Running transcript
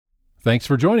Thanks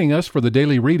for joining us for the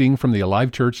daily reading from the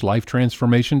Alive Church Life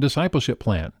Transformation Discipleship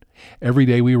Plan. Every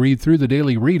day we read through the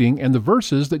daily reading and the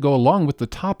verses that go along with the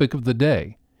topic of the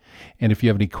day. And if you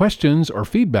have any questions or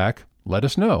feedback, let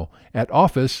us know at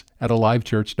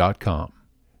office@alivechurch.com.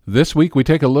 This week we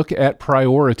take a look at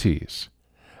priorities.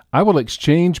 I will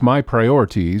exchange my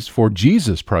priorities for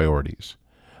Jesus' priorities.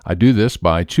 I do this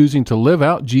by choosing to live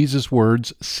out Jesus'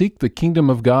 words, seek the kingdom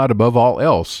of God above all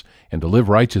else, and to live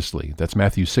righteously. That's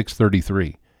Matthew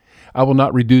 6:33. I will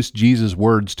not reduce Jesus'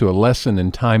 words to a lesson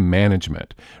in time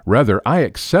management. Rather, I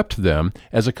accept them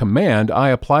as a command I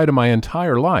apply to my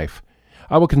entire life.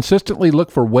 I will consistently look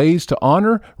for ways to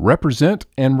honor, represent,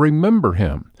 and remember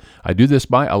Him. I do this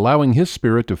by allowing His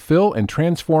Spirit to fill and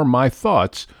transform my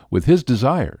thoughts with His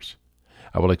desires.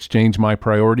 I will exchange my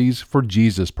priorities for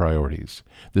Jesus' priorities.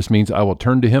 This means I will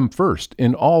turn to Him first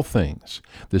in all things.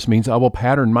 This means I will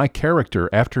pattern my character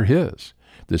after His.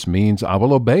 This means I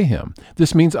will obey Him.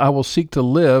 This means I will seek to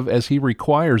live as He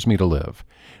requires me to live.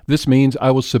 This means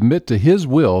I will submit to His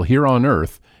will here on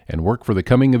earth and work for the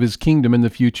coming of His kingdom in the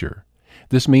future.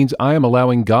 This means I am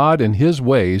allowing God and His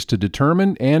ways to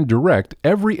determine and direct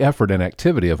every effort and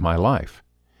activity of my life.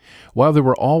 While there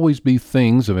will always be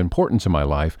things of importance in my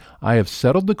life, I have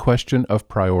settled the question of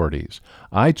priorities.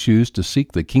 I choose to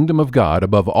seek the kingdom of God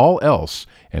above all else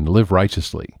and live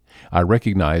righteously. I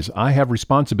recognize I have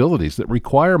responsibilities that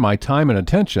require my time and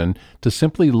attention to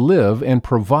simply live and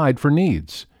provide for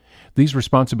needs. These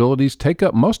responsibilities take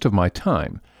up most of my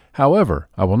time. However,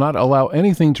 I will not allow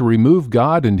anything to remove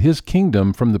God and His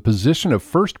kingdom from the position of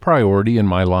first priority in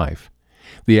my life.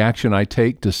 The action I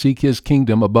take to seek His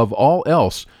kingdom above all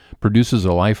else produces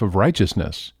a life of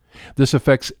righteousness. This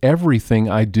affects everything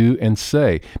I do and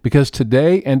say, because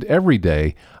today and every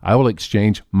day I will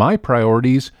exchange my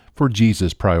priorities for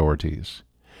Jesus' priorities.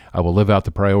 I will live out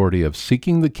the priority of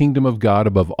seeking the kingdom of God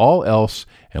above all else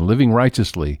and living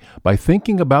righteously by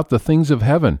thinking about the things of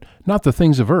heaven, not the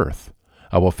things of earth.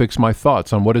 I will fix my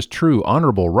thoughts on what is true,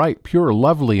 honorable, right, pure,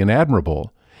 lovely, and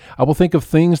admirable. I will think of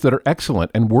things that are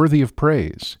excellent and worthy of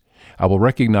praise. I will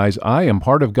recognize I am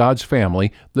part of God's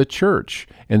family, the church,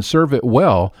 and serve it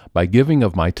well by giving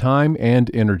of my time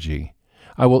and energy.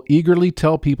 I will eagerly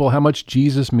tell people how much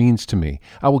Jesus means to me.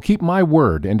 I will keep my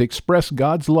word and express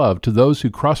God's love to those who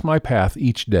cross my path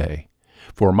each day.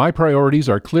 For my priorities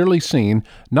are clearly seen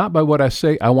not by what I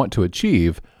say I want to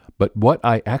achieve, but what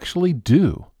I actually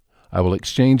do. I will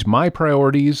exchange my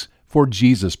priorities for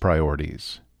Jesus'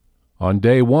 priorities. On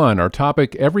day one, our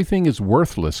topic, Everything is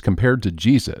Worthless Compared to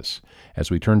Jesus.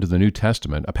 As we turn to the New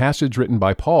Testament, a passage written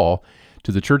by Paul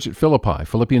to the church at Philippi,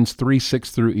 Philippians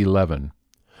 3:6-11.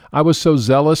 I was so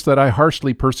zealous that I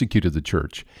harshly persecuted the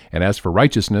church, and as for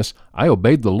righteousness, I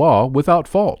obeyed the law without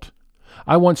fault.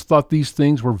 I once thought these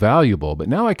things were valuable, but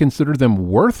now I consider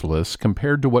them worthless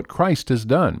compared to what Christ has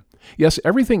done. Yes,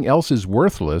 everything else is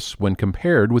worthless when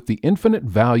compared with the infinite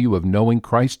value of knowing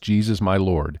Christ Jesus my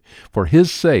Lord. For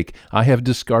His sake, I have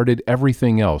discarded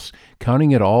everything else,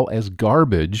 counting it all as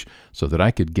garbage so that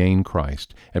I could gain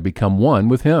Christ and become one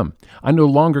with Him. I no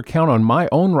longer count on my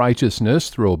own righteousness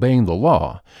through obeying the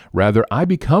law. Rather, I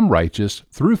become righteous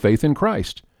through faith in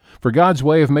Christ. For God's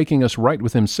way of making us right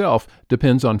with Himself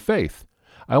depends on faith.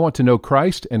 I want to know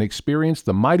Christ and experience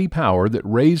the mighty power that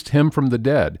raised Him from the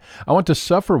dead. I want to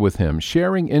suffer with Him,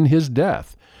 sharing in His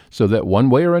death, so that one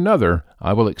way or another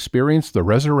I will experience the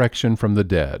resurrection from the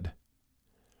dead.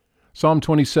 Psalm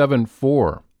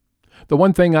 27:4. The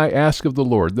one thing I ask of the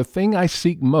Lord, the thing I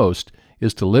seek most,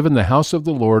 is to live in the house of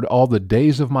the Lord all the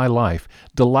days of my life,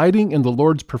 delighting in the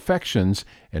Lord's perfections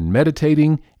and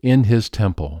meditating in His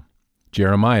temple.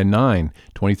 Jeremiah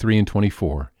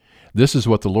 9:23-24. This is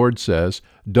what the Lord says,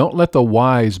 Don't let the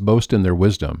wise boast in their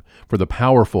wisdom, for the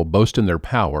powerful boast in their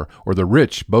power, or the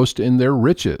rich boast in their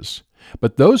riches.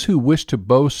 But those who wish to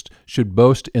boast should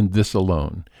boast in this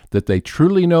alone, that they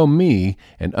truly know me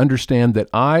and understand that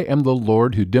I am the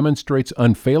Lord who demonstrates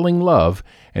unfailing love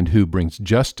and who brings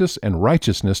justice and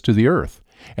righteousness to the earth,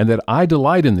 and that I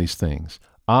delight in these things.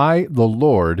 I, the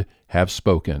Lord, have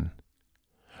spoken.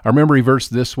 Our memory verse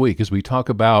this week as we talk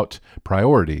about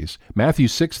priorities, Matthew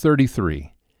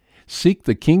 6:33. Seek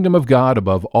the kingdom of God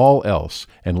above all else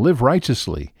and live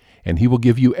righteously, and He will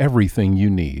give you everything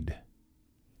you need.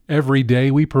 Every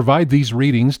day we provide these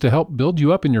readings to help build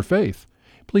you up in your faith.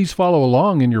 Please follow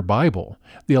along in your Bible.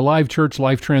 The Alive Church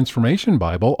Life Transformation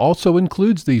Bible also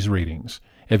includes these readings.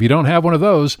 If you don't have one of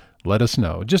those, let us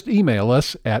know. Just email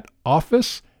us at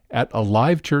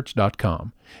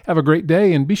office@alivechurch.com. Have a great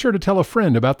day and be sure to tell a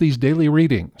friend about these daily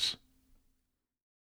readings.